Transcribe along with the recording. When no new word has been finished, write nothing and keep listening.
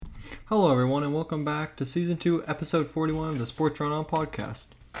Hello, everyone, and welcome back to Season 2, Episode 41 of the Sports Run On podcast.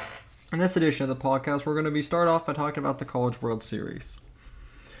 In this edition of the podcast, we're going to start off by talking about the College World Series.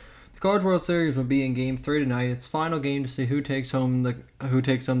 The College World Series will be in Game 3 tonight, its final game to see who takes home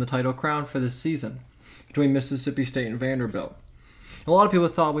the title crown for this season, between Mississippi State and Vanderbilt. A lot of people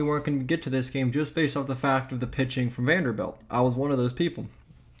thought we weren't going to get to this game just based off the fact of the pitching from Vanderbilt. I was one of those people.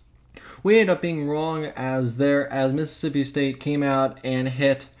 We ended up being wrong as Mississippi State came out and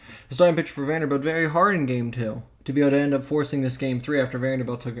hit the starting pitch for Vanderbilt very hard in Game 2 to be able to end up forcing this Game 3 after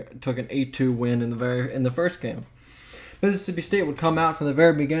Vanderbilt took an 8-2 win in the first game. Mississippi State would come out from the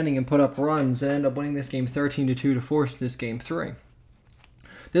very beginning and put up runs and end up winning this game 13-2 to force this Game 3.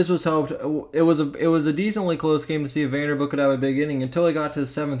 This was hoped. It was a decently close game to see if Vanderbilt could have a big inning until it got to the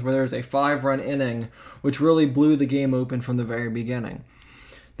 7th, where there was a 5-run inning, which really blew the game open from the very beginning.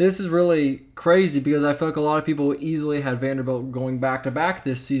 This is really crazy because I feel like a lot of people easily had Vanderbilt going back-to-back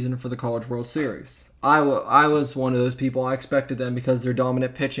this season for the College World Series. I was one of those people. I expected them, because they're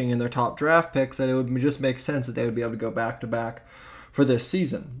dominant pitching and their top draft picks, that it would just make sense that they would be able to go back-to-back for this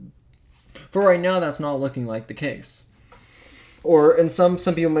season. For right now, that's not looking like the case. And some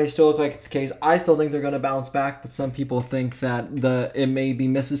people may still look like it's the case. I still think they're going to bounce back, but some people think that it may be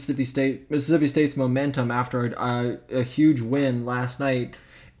Mississippi State's momentum after a huge win last night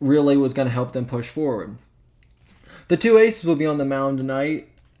really was going to help them push forward. The two aces will be on the mound tonight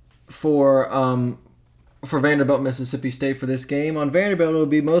for Vanderbilt, Mississippi State for this game. On Vanderbilt, it will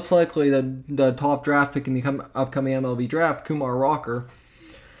be most likely the top draft pick in the upcoming MLB draft, Kumar Rocker.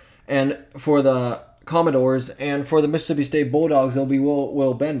 And for the Commodores, and for the Mississippi State Bulldogs, it'll be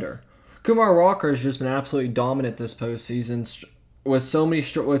Will Bender. Kumar Rocker has just been absolutely dominant this postseason, with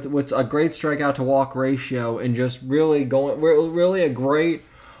with a great strikeout to walk ratio, and just really a great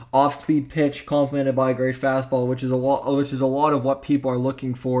off-speed pitch complemented by a great fastball, which is a lot of what people are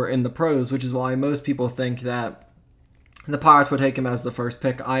looking for in the pros, which is why most people think that the Pirates would take him as the first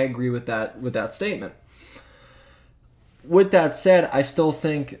pick. I agree with that statement. With that said, I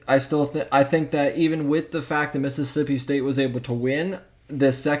think that even with the fact that Mississippi State was able to win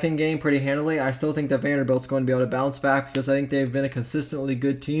this second game pretty handily, I still think that Vanderbilt's going to be able to bounce back, because I think they've been a consistently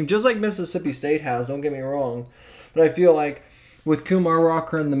good team, just like Mississippi State has, don't get me wrong. But I feel like with Kumar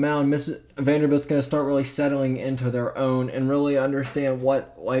Rocker in the mound, Vanderbilt's going to start really settling into their own and really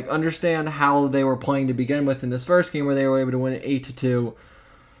understand how they were playing to begin with in this first game, where they were able to win 8-2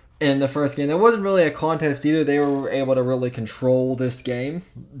 in the first game. That wasn't really a contest either. They were able to really control this game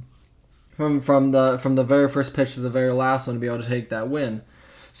from the very first pitch to the very last one to be able to take that win.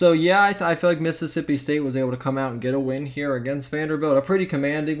 So yeah, I feel like Mississippi State was able to come out and get a win here against Vanderbilt, a pretty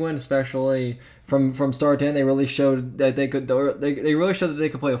commanding win, especially from start to end. They really showed that they could. They really showed that they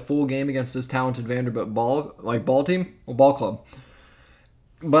could play a full game against this talented Vanderbilt ball club.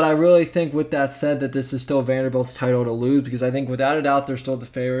 But I really think, with that said, that this is still Vanderbilt's title to lose, because I think without a doubt they're still the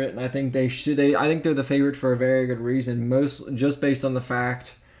favorite, and I think I think they're the favorite for a very good reason, most just based on the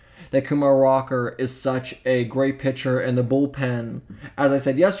fact that Kumar Rocker is such a great pitcher, and the bullpen, as I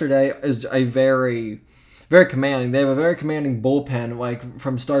said yesterday, is a very, very commanding. They have a very commanding bullpen,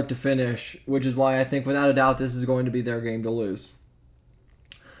 from start to finish, which is why I think without a doubt this is going to be their game to lose.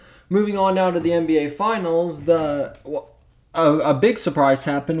 Moving on now to the NBA Finals, a big surprise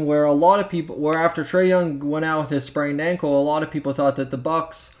happened where after Trae Young went out with his sprained ankle, a lot of people thought that the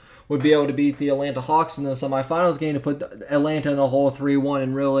Bucks would be able to beat the Atlanta Hawks in the semifinals game to put Atlanta in the hole 3-1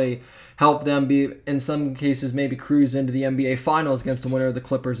 and really help them be, in some cases, maybe cruise into the NBA Finals against the winner of the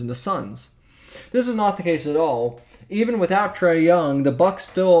Clippers and the Suns. This is not the case at all. Even without Trae Young, the Bucks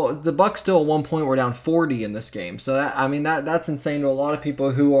still at one point were down 40 in this game. So that's insane to a lot of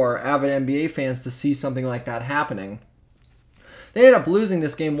people who are avid NBA fans to see something like that happening. They ended up losing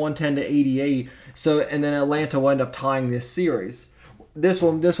this game 110-88. And then Atlanta will end up tying this series. This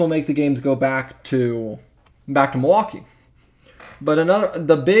will make the games go back to Milwaukee. But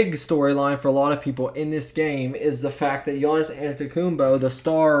the big storyline for a lot of people in this game is the fact that Giannis Antetokounmpo, the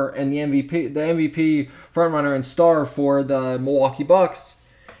star and the MVP frontrunner and star for the Milwaukee Bucks,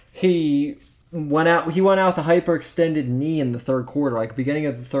 he went out with a hyperextended knee in the third quarter, beginning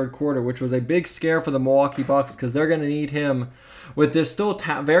of the third quarter, which was a big scare for the Milwaukee Bucks, because they're going to need him with this still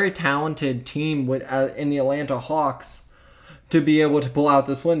very talented team in the Atlanta Hawks to be able to pull out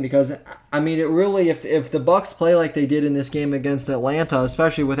this win. Because it really, if the Bucks play like they did in this game against Atlanta,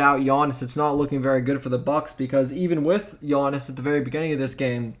 especially without Giannis, it's not looking very good for the Bucks, because even with Giannis at the very beginning of this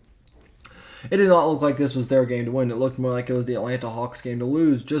game, it did not look like this was their game to win. It looked more like it was the Atlanta Hawks game to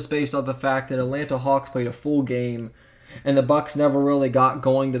lose, just based on the fact that Atlanta Hawks played a full game and the Bucks never really got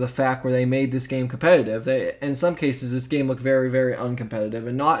going to the fact where they made this game competitive. In some cases, this game looked very, very uncompetitive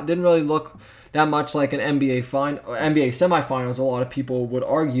and didn't really look that much like an NBA semifinals. A lot of people would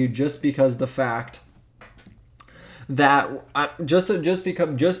argue just because the fact that just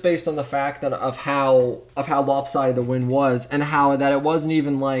based on the fact that of how lopsided the win was, and how that it wasn't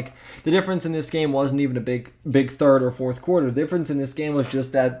even like the difference in this game wasn't even a big third or fourth quarter. The difference in this game was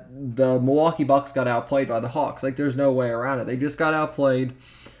just that the Milwaukee Bucks got outplayed by the Hawks. Like, there's no way around it. They just got outplayed.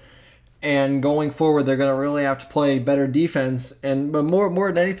 And going forward, they're going to really have to play better defense. But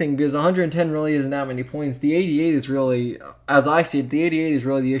more than anything, because 110 really isn't that many points, the 88 is really, as I see it, the 88 is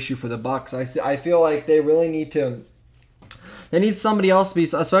really the issue for the Bucks. I feel like they really need to. They need somebody else,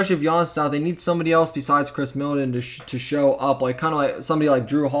 especially if Giannis is out. They need somebody else besides Chris Middleton to show up, like kind of like somebody like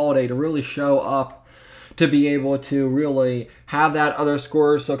Drew Holiday to really show up, to be able to really have that other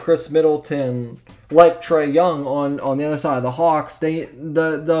scorer. So Chris Middleton, like Trae Young on the other side of the Hawks,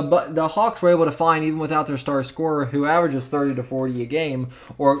 the Hawks were able to find, even without their star scorer, who averages 30 to 40 a game,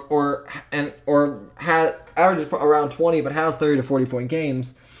 or averages around 20, but has 30 to 40 point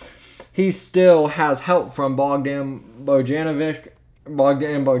games. He still has help from Bogdan Bogdanovic,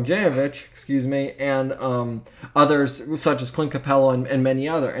 and others such as Clint Capella and many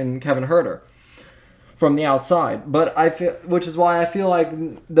other, and Kevin Huerter from the outside. But which is why I feel like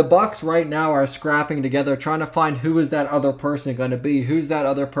the Bucks right now are scrapping together, trying to find who is that other person going to be. Who's that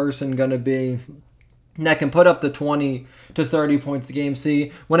other person going to be that can put up the 20 to 30 points a game?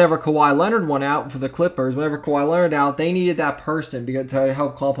 See, whenever Kawhi Leonard went out for the Clippers, they needed that person to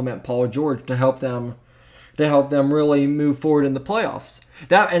help complement Paul George, to help them really move forward in the playoffs.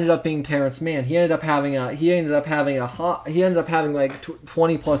 That ended up being Terrence Mann. He ended up having like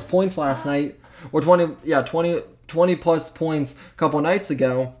 20 plus points last night, or 20 plus points a couple nights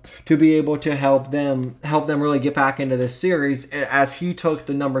ago, to be able to help them really get back into this series, as he took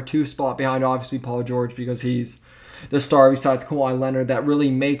the number 2 spot behind obviously Paul George, because he's the star besides Kawhi Leonard that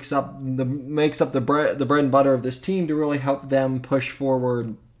really makes up the bread and butter of this team, to really help them push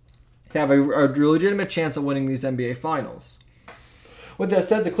forward to have a legitimate chance of winning these NBA Finals. With that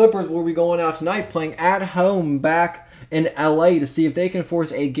said, the Clippers will be going out tonight, playing at home back in LA, to see if they can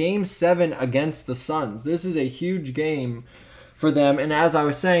force a Game 7 against the Suns. This is a huge game for them, and as I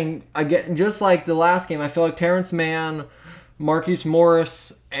was saying, again, just like the last game, I feel like Terrence Mann, Marquise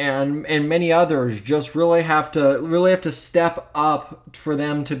Morris, and many others just really have to step up for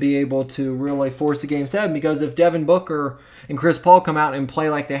them to be able to really force a Game 7. Because if Devin Booker and Chris Paul come out and play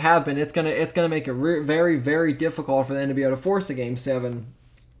like they have been, it's gonna make it very, very difficult for them to be able to force a Game 7.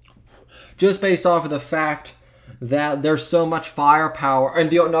 Just based off of the fact that there's so much firepower,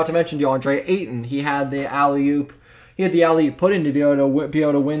 and not to mention DeAndre Ayton. He had the alley-oop put in to be able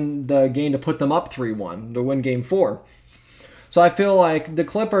to win the game, to put them up 3-1, to win Game 4. So I feel like the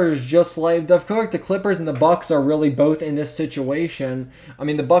Clippers, the Clippers and the Bucks are really both in this situation. I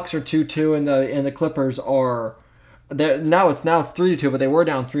mean, the Bucks are 2-2, and the Clippers are now it's 3-2, but they were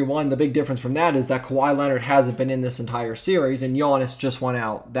down 3-1. The big difference from that is that Kawhi Leonard hasn't been in this entire series, and Giannis just went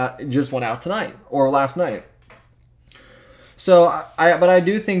out tonight or last night. So, I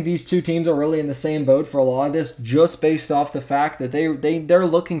do think these two teams are really in the same boat for a lot of this, just based off the fact that they're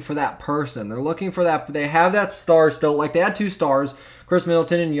looking for that person. They're looking for that. They have that star still. Like, they had 2 stars, Chris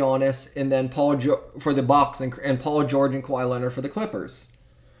Middleton and Giannis, and then for the Bucks, and Paul George and Kawhi Leonard for the Clippers.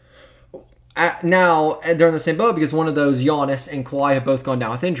 Now they're in the same boat because one of those, Giannis and Kawhi, have both gone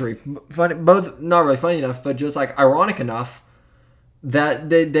down with injury. Both not really funny enough, but just like ironic enough that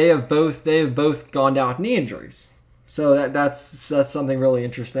they have both gone down with knee injuries. So that's something really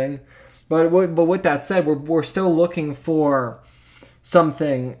interesting. But with that said, we're still looking for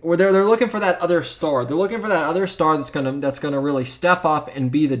something. They're looking for that other star. They're looking for that other star that's gonna really step up and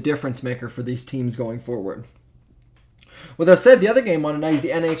be the difference maker for these teams going forward. With that said, the other game on tonight is the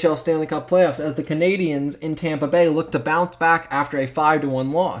NHL Stanley Cup Playoffs, as the Canadiens in Tampa Bay look to bounce back after a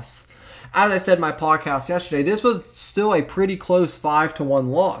 5-1 loss. As I said in my podcast yesterday, this was still a pretty close 5-1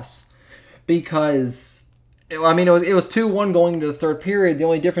 loss, because it was 2-1 going into the third period. The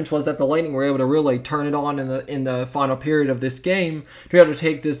only difference was that the Lightning were able to really turn it on in the final period of this game to be able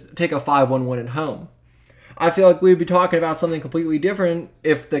to take a 5-1 win at home. I feel like we'd be talking about something completely different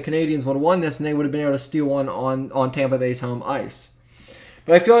if the Canadiens would have won this and they would have been able to steal one on Tampa Bay's home ice.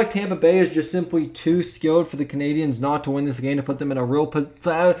 But I feel like Tampa Bay is just simply too skilled for the Canadiens not to win this game, to put them in a real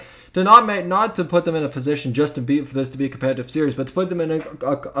not to put them in a position just for this to be a competitive series, but to put them in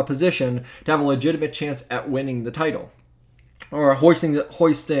a position to have a legitimate chance at winning the title or hoisting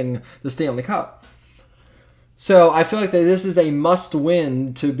the Stanley Cup. So I feel like that this is a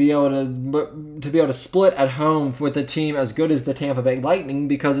must-win to be able to split at home with a team as good as the Tampa Bay Lightning,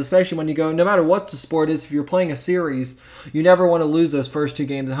 because especially when you go, no matter what the sport is, if you're playing a series, you never want to lose those first 2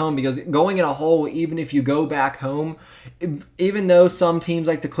 games at home, because going in a hole, even if you go back home, even though some teams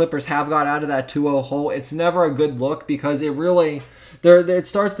like the Clippers have got out of that 2-0 hole, it's never a good look, because it really it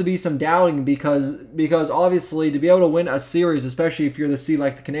starts to be some doubting, because obviously to be able to win a series, especially if you're the seed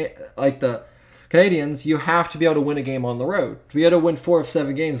like the Canadians, you have to be able to win a game on the road. To be able to win 4 of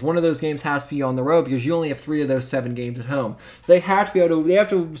 7 games, one of those games has to be on the road, because you only have 3 of those 7 games at home. So they have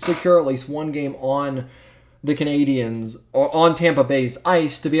to secure at least one game on the Canadians or on Tampa Bay's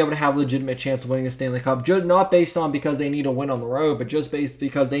ice to be able to have a legitimate chance of winning the Stanley Cup. Just not based on because they need to win on the road, but just based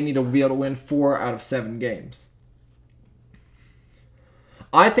because they need to be able to win 4 out of 7 games.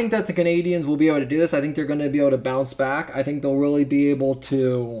 I think that the Canadians will be able to do this. I think they're going to be able to bounce back. I think they'll really be able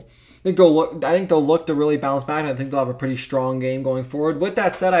to. I think they'll look to really bounce back, and I think they'll have a pretty strong game going forward. With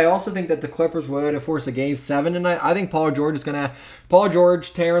that said, I also think that the Clippers will be able to force a Game 7 tonight. I think Paul George,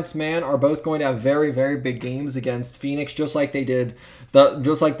 Terrence Mann are both going to have very, very big games against Phoenix, just like they did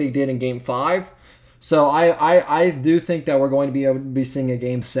in Game 5. So I do think that we're going to be able to be seeing a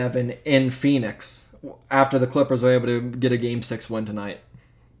Game 7 in Phoenix after the Clippers are able to get a Game 6 win tonight.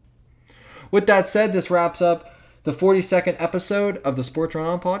 With that said, this wraps up the 42nd episode of the Sports Run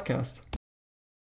On podcast.